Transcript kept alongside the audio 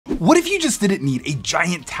What if you just didn't need a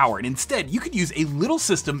giant tower and instead you could use a little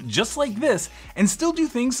system just like this and still do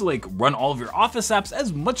things like run all of your office apps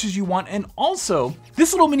as much as you want? And also,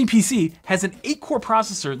 this little mini PC has an 8-core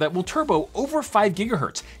processor that will turbo over 5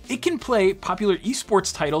 gigahertz. It can play popular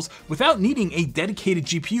esports titles without needing a dedicated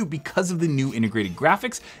GPU because of the new integrated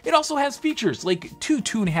graphics. It also has features like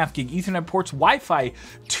 2.5 gig Ethernet ports, Wi-Fi,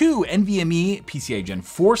 2 NVMe PCIe Gen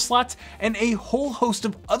 4 slots, and a whole host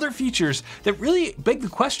of other features that really beg the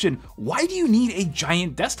question, why do you need a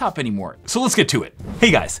giant desktop anymore? So let's get to it.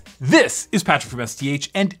 Hey guys, this is Patrick from STH,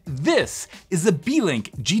 and this is the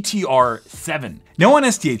Beelink GTR7. Now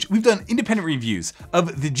on STH, we've done independent reviews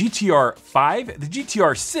of the GTR5, the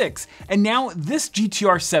GTR6, and now this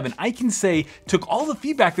GTR7, I can say, took all the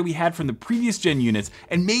feedback that we had from the previous gen units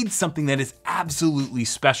and made something that is absolutely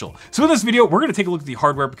special. So in this video, we're gonna take a look at the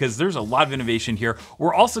hardware because there's a lot of innovation here.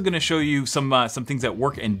 We're also gonna show you some things that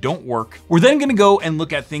work and don't work. We're then gonna go and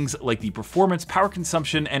look at things like the performance, power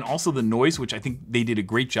consumption, and also the noise, which I think they did a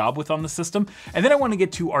great job with on the system. And then I wanna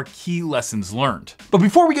get to our key lessons learned. But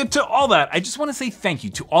before we get to all that, I just wanna say thank you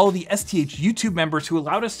to all of the STH YouTube members who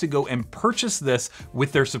allowed us to go and purchase this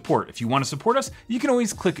with their support. If you wanna support us, you can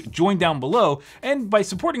always click join down below. And by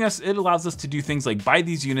supporting us, it allows us to do things like buy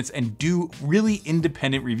these units and do really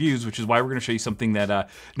independent reviews, which is why we're gonna show you something that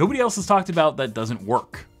nobody else has talked about that doesn't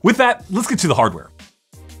work. With that, let's get to the hardware.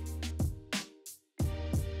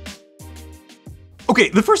 Okay,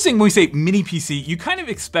 the first thing when we say mini PC, you kind of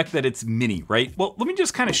expect that it's mini, right? Well, let me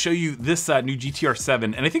just kind of show you this new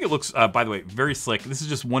GTR7, and I think it looks, by the way, very slick. This is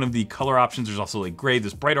just one of the color options. There's also like gray,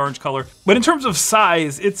 this bright orange color. But in terms of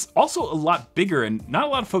size, it's also a lot bigger, and not a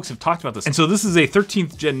lot of folks have talked about this. And so this is a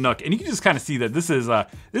 13th gen NUC, and you can just kind of see that this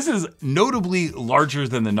is notably larger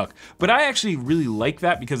than the NUC. But I actually really like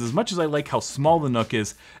that because as much as I like how small the NUC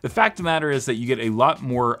is, the fact of the matter is that you get a lot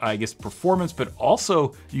more, I guess, performance, but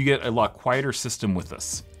also you get a lot quieter system with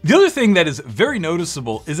this. The other thing that is very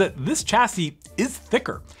noticeable is that this chassis is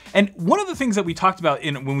thicker. And one of the things that we talked about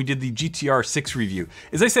when we did the GTR6 review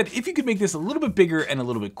is I said, if you could make this a little bit bigger and a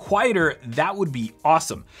little bit quieter, that would be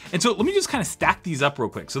awesome. And so let me just kind of stack these up real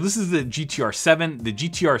quick. So this is the GTR7, the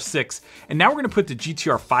GTR6, and now we're gonna put the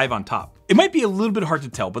GTR5 on top. It might be a little bit hard to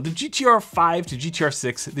tell, but the GTR5 to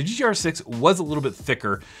GTR6, the GTR6 was a little bit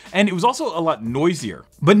thicker, and it was also a lot noisier.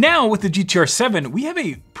 But now with the GTR7, we have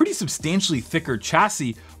a pretty substantially thicker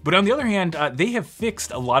chassis, but on the other hand, they have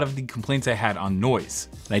fixed a lot of the complaints I had on noise.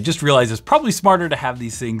 And I just realized it's probably smarter to have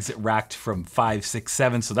these things racked from 5, 6,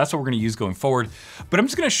 7, so that's what we're gonna use going forward. But I'm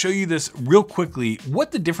just gonna show you this real quickly,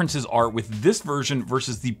 what the differences are with this version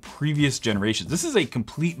versus the previous generations. This is a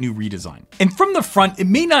complete new redesign. And from the front, it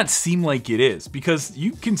may not seem like it is, because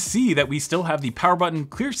you can see that we still have the power button,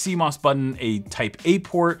 clear CMOS button, a Type A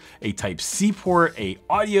port, a Type C port, a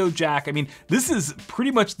audio jack. I mean, this is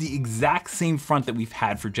pretty much the exact same front that we've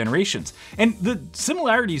had for generations. And the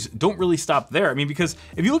similarities don't really stop there. I mean, because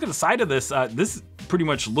if you look at the side of this, this pretty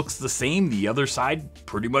much looks the same. The other side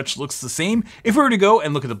pretty much looks the same. If we were to go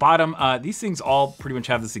and look at the bottom, these things all pretty much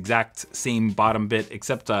have this exact same bottom bit,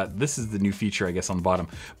 except this is the new feature, I guess, on the bottom.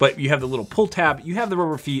 But you have the little pull tab, you have the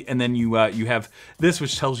rubber feet, and then you have this,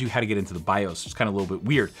 which tells you how to get into the BIOS. It's kind of a little bit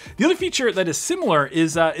weird. The other feature that is similar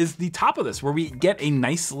is the top of this, where we get a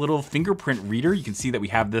nice little fingerprint reader. You can see that we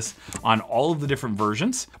have this on all of the different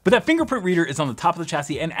versions, but that fingerprint reader is on the top of the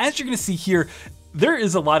chassis. And as you're gonna see here, there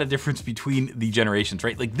is a lot of difference between the generations,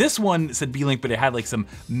 right? Like this one said Beelink, but it had like some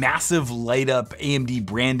massive light up AMD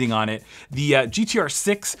branding on it. The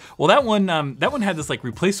GTR6, well, that one had this like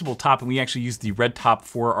replaceable top, and we actually used the red top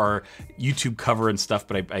for our YouTube cover and stuff,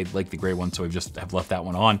 but I like the gray one, so I just have left that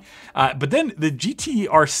one on. But then the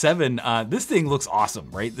GTR7, this thing looks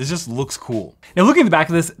awesome, right? This just looks cool. Now looking at the back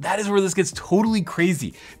of this, that is where this gets totally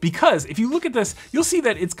crazy, because if you look at this, you'll see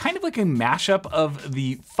that it's kind of like a mashup of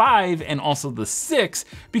the 5 and also the 6,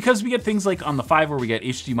 because we get things like on the 5 where we get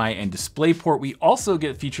HDMI and DisplayPort. We also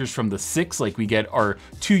get features from the 6, like we get our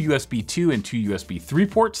 2 USB 2 and 2 USB 3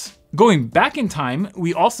 ports. Going back in time,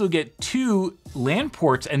 we also get 2 LAN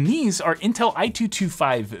ports, and these are Intel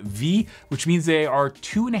i225V, which means they are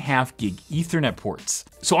 2.5 gig Ethernet ports.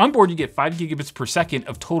 So on board, you get 5 gigabits per second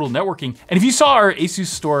of total networking. And if you saw our Asus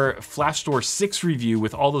Store Flash Store 6 review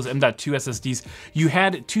with all those M.2 SSDs, you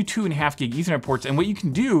had 2.5 gig Ethernet ports. And what you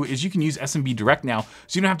can do is you can use SMB Direct now, so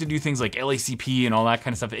you don't have to do things like LACP and all that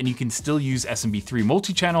kind of stuff, and you can still use SMB3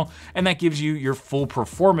 multi-channel, and that gives you your full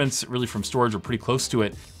performance really from storage or pretty close to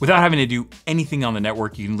it without having to do anything on the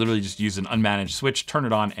network. You can literally just use an unmanaged switch, turn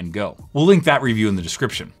it on, and go. We'll link that review in the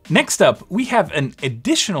description. Next up, we have an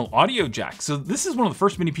additional audio jack. So this is one of the first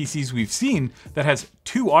first mini PCs we've seen that has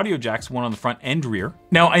 2 audio jacks, one on the front and rear.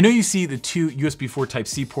 Now, I know you see the 2 USB 4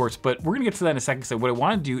 Type-C ports, but we're gonna get to that in a second. So what I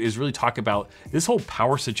wanna do is really talk about this whole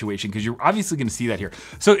power situation, because you're obviously gonna see that here.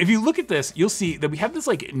 So if you look at this, you'll see that we have this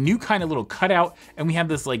like new kind of little cutout, and we have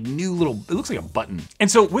this like new little, it looks like a button.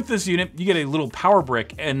 And so with this unit, you get a little power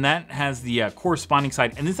brick, and that has the corresponding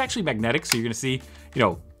side, and it's actually magnetic. So you're gonna see, you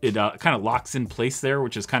know, it kind of locks in place there,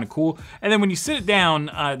 which is kind of cool. And then when you sit it down,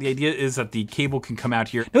 the idea is that the cable can come out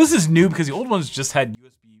here. Now this is new because the old ones just had USB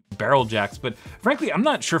barrel jacks, but frankly, I'm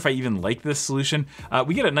not sure if I even like this solution.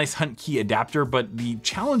 We get a nice Hunt key adapter, but the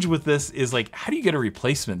challenge with this is like, how do you get a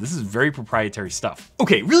replacement? This is very proprietary stuff.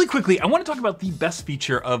 Okay, really quickly, I want to talk about the best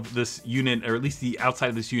feature of this unit, or at least the outside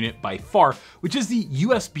of this unit by far, which is the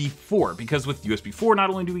USB 4, because with USB 4,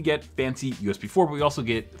 not only do we get fancy USB 4, but we also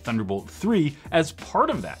get Thunderbolt 3 as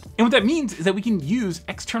part of that. And what that means is that we can use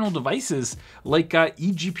external devices like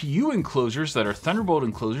eGPU enclosures that are Thunderbolt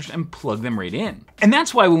enclosures and plug them right in. And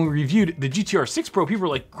that's why when we reviewed the GTR6 Pro, people were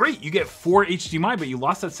like, great, you get 4 HDMI, but you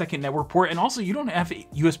lost that second network port, and also you don't have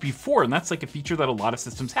USB 4, and that's like a feature that a lot of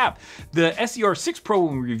systems have. The SER6 Pro,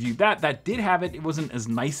 when we reviewed that, that did have it. It wasn't as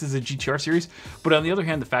nice as a GTR series, but on the other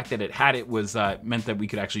hand, the fact that it had it was meant that we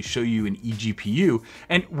could actually show you an eGPU,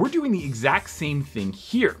 and we're doing the exact same thing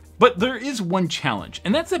here. But there is one challenge,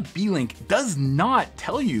 and that's that Beelink does not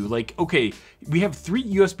tell you, like, okay, we have 3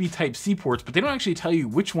 USB Type-C ports, but they don't actually tell you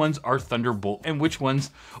which ones are Thunderbolt and which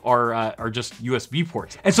ones are just USB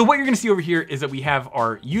ports. And so what you're gonna see over here is that we have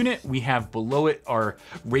our unit, we have below it our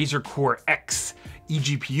Razer Core X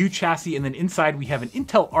eGPU chassis, and then inside we have an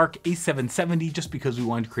Intel Arc A770, just because we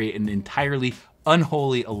wanted to create an entirely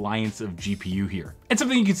unholy alliance of GPU here. And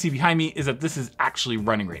something you can see behind me is that this is actually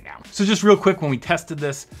running right now. So just real quick, when we tested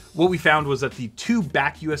this, what we found was that the 2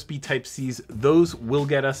 back USB Type-Cs, those will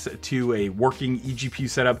get us to a working eGPU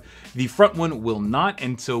setup. The front one will not,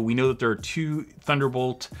 and so we know that there are 2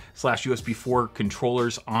 Thunderbolt / USB 4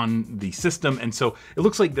 controllers on the system, and so it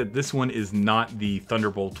looks like that this one is not the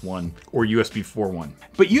Thunderbolt one or USB 4 one.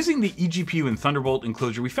 But using the eGPU and Thunderbolt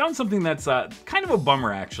enclosure, we found something that's kind of a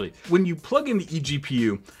bummer actually. When you plug in the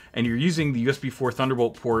eGPU and you're using the USB 4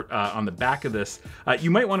 Thunderbolt port on the back of this,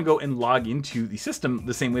 you might want to go and log into the system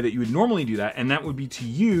the same way that you would normally do that, and that would be to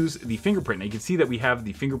use the fingerprint. Now you can see that we have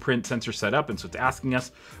the fingerprint sensor set up, and so it's asking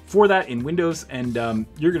us for that in Windows, and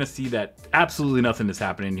you're gonna see that absolutely nothing is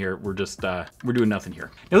happening here. We're just, we're doing nothing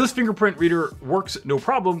here. Now this fingerprint reader works no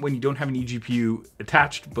problem when you don't have an eGPU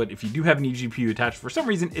attached, but if you do have an eGPU attached, for some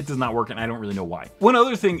reason it does not work, and I don't really know why. One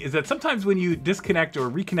other thing is that sometimes when you disconnect or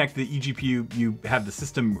reconnect the eGPU, you have the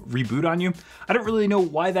system reboot on you. I don't really know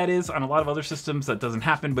why that is. On a lot of other systems that doesn't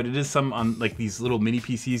happen, but it is some on like these little mini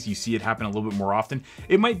PCs, you see it happen a little bit more often.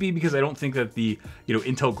 It might be because I don't think that the, you know,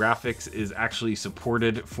 Intel graphics is actually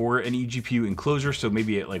supported for an eGPU enclosure, so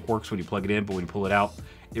maybe it like works when you plug it in, but when you pull it out,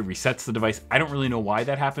 it resets the device. I don't really know why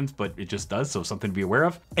that happens, but it just does, so something to be aware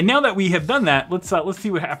of. And now that we have done that, let's see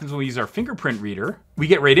what happens when we use our fingerprint reader. We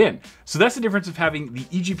get right in. So that's the difference of having the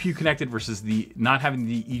eGPU connected versus the not having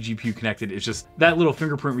the eGPU connected. It's just that little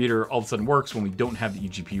fingerprint reader all of a sudden works when we don't have the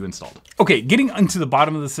eGPU installed. Okay, getting into the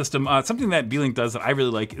bottom of the system, something that Beelink does that I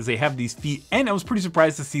really like is they have these feet, and I was pretty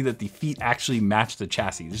surprised to see that the feet actually match the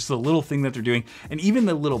chassis. It's just a little thing that they're doing, and even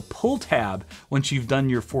the little pull tab, once you've done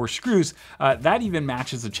your 4 screws, that even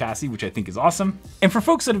matches the chassis, which I think is awesome. And for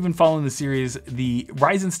folks that have been following the series, the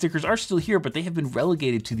Ryzen stickers are still here, but they have been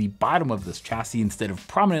relegated to the bottom of this chassis instead of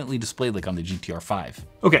prominently displayed like on the GTR5.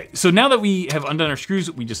 Okay, so now that we have undone our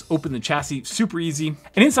screws, we just open the chassis, super easy.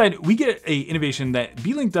 And inside we get a innovation that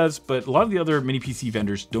Beelink does, but a lot of the other mini PC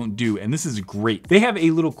vendors don't do, and this is great. They have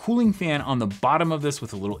a little cooling fan on the bottom of this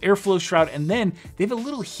with a little airflow shroud, and then they have a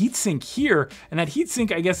little heat sink here, and that heat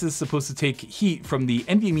sink, I guess, is supposed to take heat from the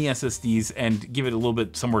NVMe SSDs and give it a little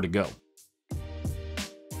bit somewhere to go.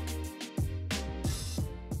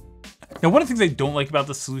 Now, one of the things I don't like about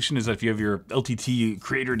this solution is that if you have your LTT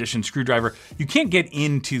Creator Edition screwdriver, you can't get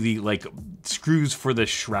into the like screws for the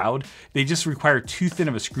shroud. They just require too thin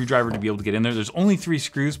of a screwdriver to be able to get in there. There's only 3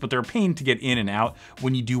 screws, but they're a pain to get in and out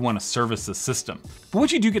when you do want to service the system. But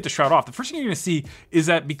once you do get the shroud off, the first thing you're gonna see is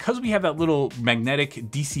that because we have that little magnetic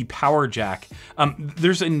DC power jack,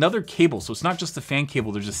 there's another cable. So it's not just the fan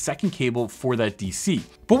cable, there's a second cable for that DC.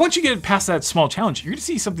 But once you get past that small challenge, you're gonna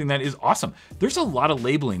see something that is awesome. There's a lot of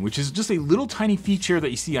labeling, which is just just a little tiny feature that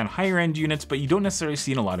you see on higher end units, but you don't necessarily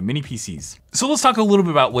see in a lot of mini PCs. So let's talk a little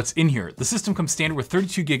bit about what's in here. The system comes standard with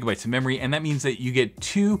 32 gigabytes of memory, and that means that you get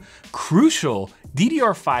two crucial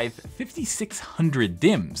DDR5 5600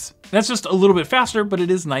 DIMMs. That's just a little bit faster, but it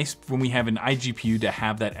is nice when we have an iGPU to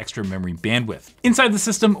have that extra memory bandwidth. Inside the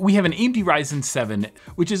system, we have an AMD Ryzen 7,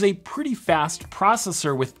 which is a pretty fast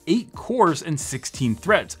processor with 8 cores and 16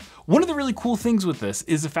 threads. One of the really cool things with this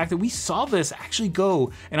is the fact that we saw this actually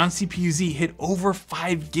go and on CPU-Z hit over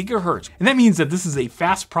 5 gigahertz. And that means that this is a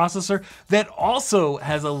fast processor that also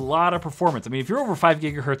has a lot of performance. I mean, if you're over 5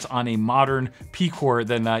 gigahertz on a modern P-core,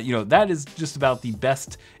 then that is just about the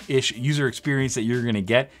best-ish user experience that you're gonna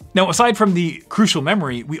get. Now, aside from the crucial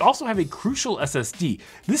memory, we also have a crucial SSD.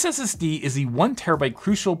 This SSD is the 1 terabyte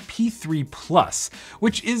Crucial P3 Plus,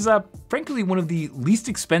 which is frankly one of the least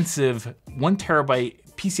expensive 1 terabyte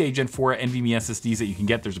PCIe Gen 4 NVMe SSDs that you can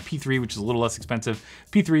get. There's a P3, which is a little less expensive.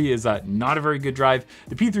 P3 is not a very good drive.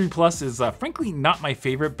 The P3 Plus is frankly not my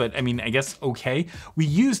favorite, but I mean, I guess okay. We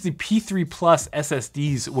used the P3 Plus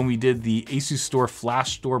SSDs when we did the Asus Store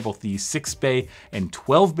Flash Store, both the 6-bay and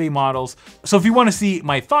 12-bay models. So if you want to see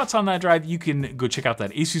my thoughts on that drive, you can go check out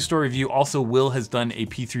that Asus Store review. Also, Will has done a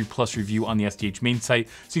P3 Plus review on the STH main site,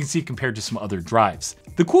 so you can see it compared to some other drives.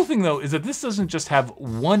 The cool thing though is that this doesn't just have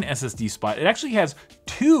one SSD spot, it actually has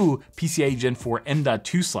 2 PCIe Gen 4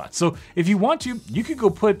 M.2 slots. So if you want to, you could go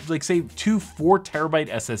put like say 2 4 terabyte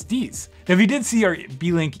SSDs. Now, if you did see our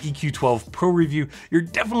Beelink EQ12 Pro review, you're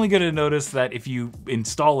definitely gonna notice that if you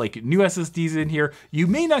install like new SSDs in here, you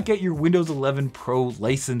may not get your Windows 11 Pro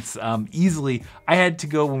license easily. I had to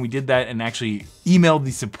go when we did that and actually emailed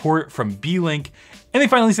the support from Beelink, and they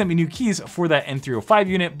finally sent me new keys for that N305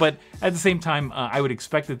 unit, but at the same time, I would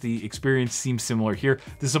expect that the experience seems similar here.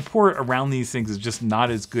 The support around these things is just not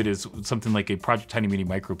as good as something like a Project Tiny Mini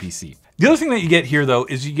Micro PC. The other thing that you get here though,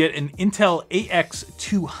 is you get an Intel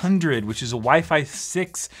AX200, which is a Wi-Fi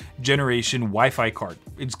 6 generation Wi-Fi card.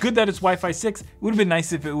 It's good that it's Wi-Fi 6. It would have been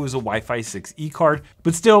nice if it was a Wi-Fi 6E card,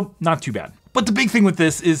 but still not too bad. But the big thing with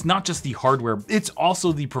this is not just the hardware, it's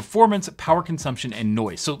also the performance, power consumption, and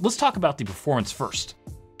noise. So let's talk about the performance first.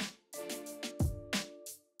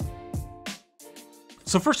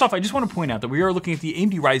 So first off, I just want to point out that we are looking at the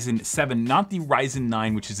AMD Ryzen 7, not the Ryzen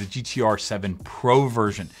 9, which is a GTR7 Pro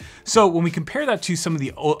version. So when we compare that to some of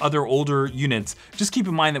the other older units, just keep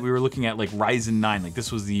in mind that we were looking at like Ryzen 9, like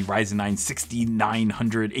this was the Ryzen 9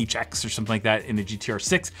 6900HX or something like that in the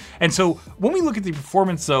GTR6. And so when we look at the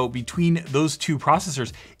performance though, between those two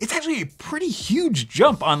processors, it's actually a pretty huge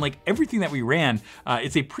jump on like everything that we ran.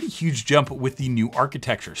 It's a pretty huge jump with the new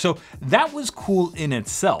architecture. So that was cool in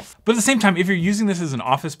itself. But at the same time, if you're using this as an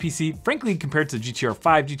office PC, frankly, compared to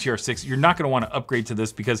GTR5, GTR6, you're not gonna wanna upgrade to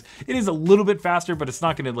this because it is a little bit faster, but it's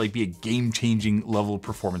not gonna like be a game-changing level of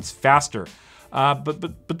performance faster.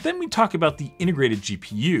 But then we talk about the integrated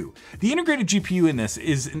GPU. The integrated GPU in this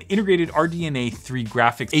is an integrated RDNA 3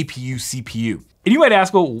 graphics APU CPU. And you might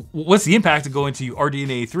ask, well, what's the impact of going to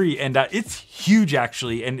RDNA 3? And it's huge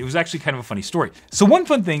actually, and it was actually kind of a funny story. So one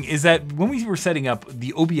fun thing is that when we were setting up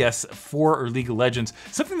the OBS for League of Legends,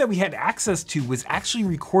 something that we had access to was actually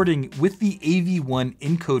recording with the AV1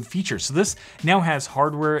 encode feature. So this now has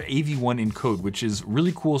hardware AV1 encode, which is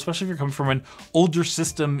really cool, especially if you're coming from an older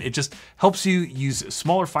system. It just helps you use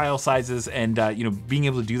smaller file sizes, and being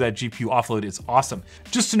able to do that GPU offload is awesome.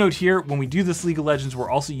 Just to note here, when we do this League of Legends, we're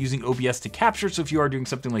also using OBS to capture. So if you are doing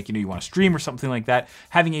something like, you want to stream or something like that,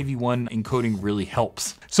 having AV1 encoding really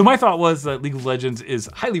helps. So my thought was that League of Legends is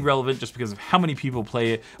highly relevant just because of how many people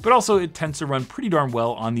play it, but also it tends to run pretty darn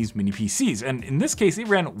well on these mini PCs. And in this case, it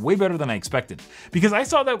ran way better than I expected, because I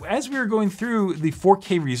saw that as we were going through the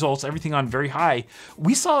 4K results, everything on very high,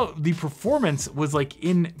 we saw the performance was like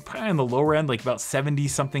probably on the lower end, like about 70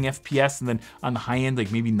 something FPS, and then on the high end,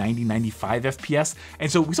 like maybe 90, 95 FPS. And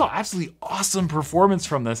so we saw absolutely awesome performance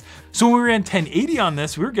from this. So when we ran 1080 on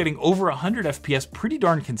this, we were getting over 100 FPS pretty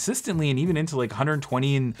darn consistently, and even into like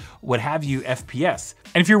 120 and what have you FPS.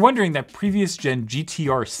 And if you're wondering, that previous gen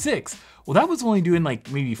GTR6, well, that was only doing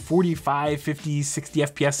like maybe 45, 50, 60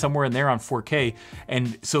 FPS, somewhere in there on 4K.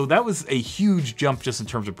 And so that was a huge jump just in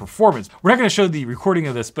terms of performance. We're not gonna show the recording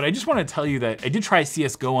of this, but I just wanna tell you that I did try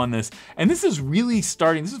CSGO on this, and this is really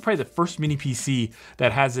starting, this is probably the first mini PC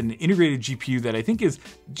that has an integrated GPU that I think is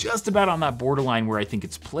just about on that borderline where I think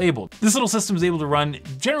it's playable. This little system is able to run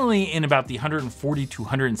generally in about the 140 to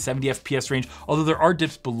 170 FPS range, although there are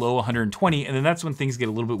dips below 120, and then that's when things get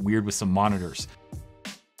a little bit weird with some monitors.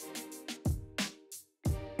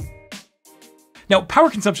 Now, power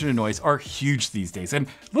consumption and noise are huge these days, and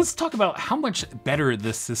let's talk about how much better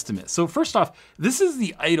this system is. So first off, this is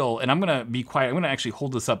the idle, and I'm gonna be quiet, I'm gonna actually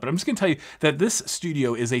hold this up, but I'm just gonna tell you that this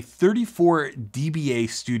studio is a 34 dBA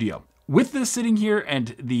studio. With this sitting here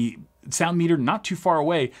and the sound meter not too far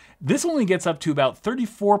away, this only gets up to about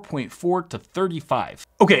 34.4 to 35.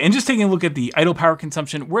 Okay, and just taking a look at the idle power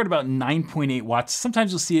consumption, we're at about 9.8 watts.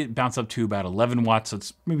 Sometimes you'll see it bounce up to about 11 watts, so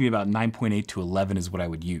it's maybe about 9.8 to 11 is what I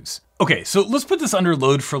would use. Okay, so let's put this under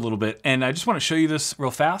load for a little bit, and I just wanna show you this real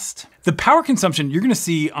fast. The power consumption you're gonna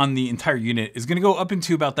see on the entire unit is gonna go up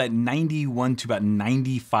into about that 91 to about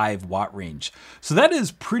 95 watt range. So that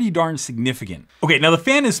is pretty darn significant. Okay, now the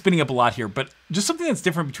fan is spinning up a lot here, but just something that's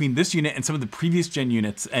different between this unit and some of the previous gen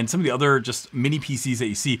units and some of the other just mini PCs that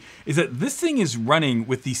you see is that this thing is running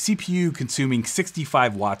with the CPU consuming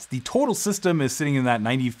 65 watts. The total system is sitting in that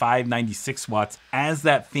 95, 96 watts as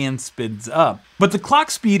that fan spins up. But the clock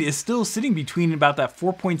speed is still sitting between about that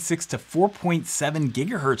 4.6 to 4.7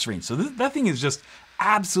 gigahertz range. So that thing is just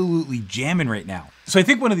absolutely jamming right now. So I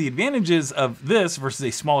think one of the advantages of this versus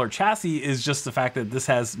a smaller chassis is just the fact that this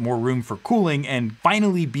has more room for cooling, and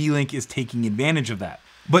finally Beelink is taking advantage of that.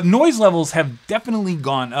 But noise levels have definitely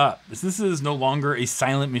gone up. This is no longer a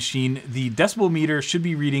silent machine. The decibel meter should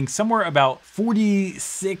be reading somewhere about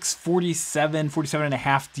 46, 47, 47.5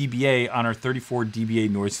 dBA on our 34 dBA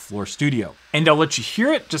noise floor studio. And I'll let you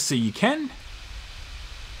hear it just so you can.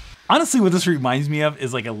 Honestly, what this reminds me of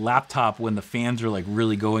is like a laptop when the fans are like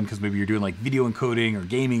really going because maybe you're doing like video encoding or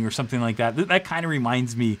gaming or something like that. That kind of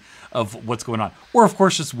reminds me of what's going on. Or of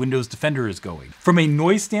course, just Windows Defender is going. From a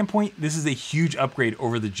noise standpoint, this is a huge upgrade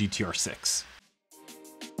over the GTR6.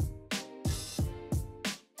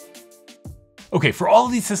 Okay, for all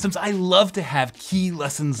of these systems, I love to have key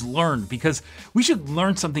lessons learned because we should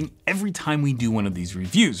learn something every time we do one of these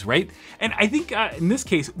reviews, right? And I think in this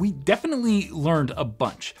case, we definitely learned a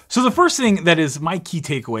bunch. So the first thing that is my key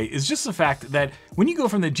takeaway is just the fact that when you go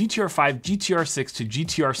from the GTR5, GTR6 to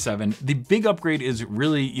GTR7, the big upgrade is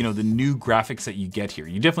really, the new graphics that you get here.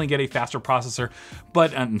 You definitely get a faster processor,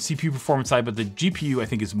 but on CPU performance side, but the GPU I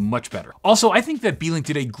think is much better. Also, I think that Beelink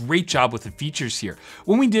did a great job with the features here.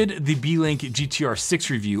 When we did the Beelink GTR6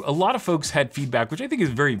 review, a lot of folks had feedback, which I think is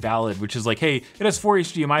very valid, which is like, hey, it has 4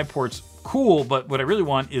 HDMI ports, cool, but what I really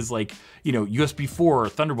want is like, USB 4 or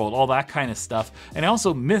Thunderbolt, all that kind of stuff. And I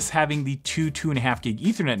also miss having the 2.5 gig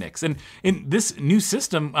Ethernet NICs. And in this new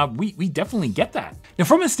system, we definitely get that. Now,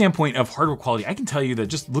 from a standpoint of hardware quality, I can tell you that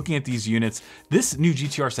just looking at these units, this new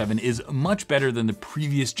GTR7 is much better than the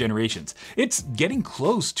previous generations. It's getting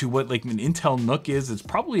close to what like an Intel NUC is. It's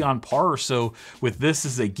probably on par or so with this.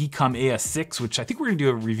 This is a Geekcom AS6, which I think we're gonna do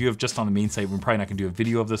a review of just on the main site. We're probably not gonna do a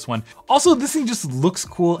video of this one. Also, this thing just looks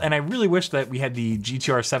cool, and I really wish that we had the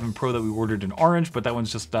GTR7 Pro that we ordered in orange, but that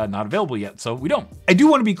one's just not available yet, so we don't. I do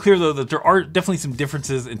want to be clear though that there are definitely some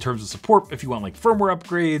differences in terms of support if you want like firmware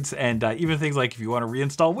upgrades, and even things like if you want to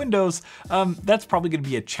reinstall Windows, that's probably going to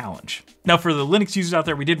be a challenge. Now for the Linux users out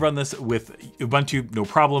there, we did run this with Ubuntu, no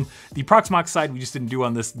problem. The Proxmox side, we just didn't do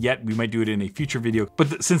on this yet. We might do it in a future video,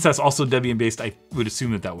 but since that's also Debian based, I would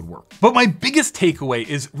assume that that would work. But my biggest takeaway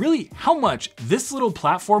is really how much this little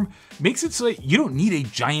platform makes it so that you don't need a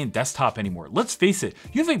giant desktop anymore. Let's face it,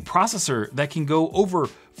 you have a processor that can go over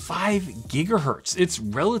 5 gigahertz. It's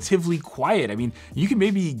relatively quiet. I mean, you can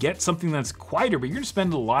maybe get something that's quieter, but you're gonna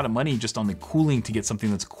spend a lot of money just on the cooling to get something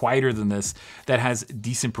that's quieter than this that has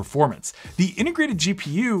decent performance. The integrated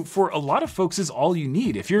GPU for a lot of folks is all you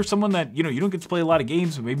need. If you're someone that, you don't get to play a lot of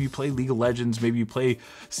games, but maybe you play League of Legends, maybe you play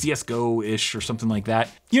CSGO-ish or something like that,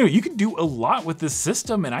 you can do a lot with this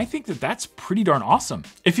system, and I think that that's pretty darn awesome.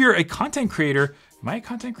 If you're a content creator, am I a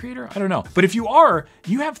content creator? I don't know. But if you are,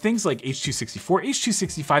 you have things like H.264,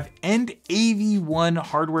 H.265, and AV1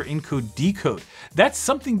 hardware encode decode. That's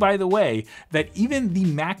something, by the way, that even the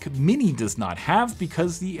Mac Mini does not have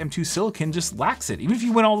because the M2 Silicon just lacks it. Even if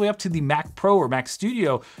you went all the way up to the Mac Pro or Mac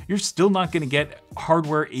Studio, you're still not gonna get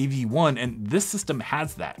hardware AV1, and this system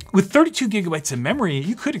has that. With 32 gigabytes of memory,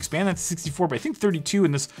 you could expand that to 64, but I think 32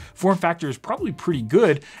 in this form factor is probably pretty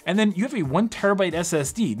good. And then you have a 1 terabyte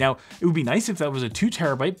SSD. Now, it would be nice if that was a 2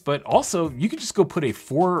 terabyte, but also you could just go put a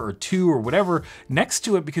 4 or 2 or whatever next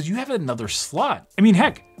to it because you have another slot. I mean,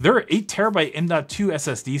 heck, There are 8TB M.2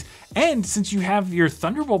 SSDs, and since you have your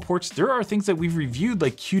Thunderbolt ports, there are things that we've reviewed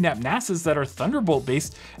like QNAP NASs that are Thunderbolt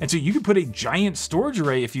based, and so you could put a giant storage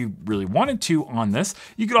array if you really wanted to on this.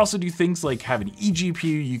 You could also do things like have an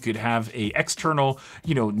eGPU, you could have a external,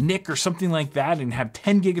 NIC or something like that and have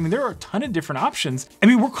 10 gig. I mean, there are a ton of different options. I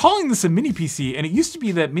mean, we're calling this a mini PC, and it used to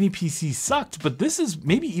be that mini PC sucked, but this is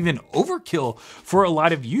maybe even overkill for a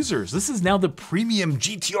lot of users. This is now the premium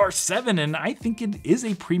GTR7, and I think it is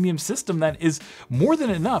a premium system that is more than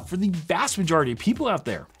enough for the vast majority of people out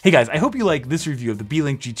there. Hey guys, I hope you like this review of the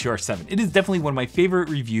Beelink GTR7. It is definitely one of my favorite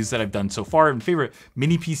reviews that I've done so far and favorite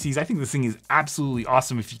mini PCs. I think this thing is absolutely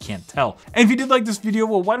awesome if you can't tell. And if you did like this video,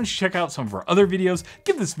 well, why don't you check out some of our other videos,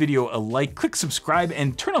 give this video a like, click subscribe,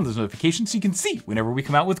 and turn on those notifications so you can see whenever we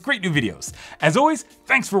come out with great new videos. As always,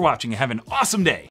 thanks for watching and have an awesome day.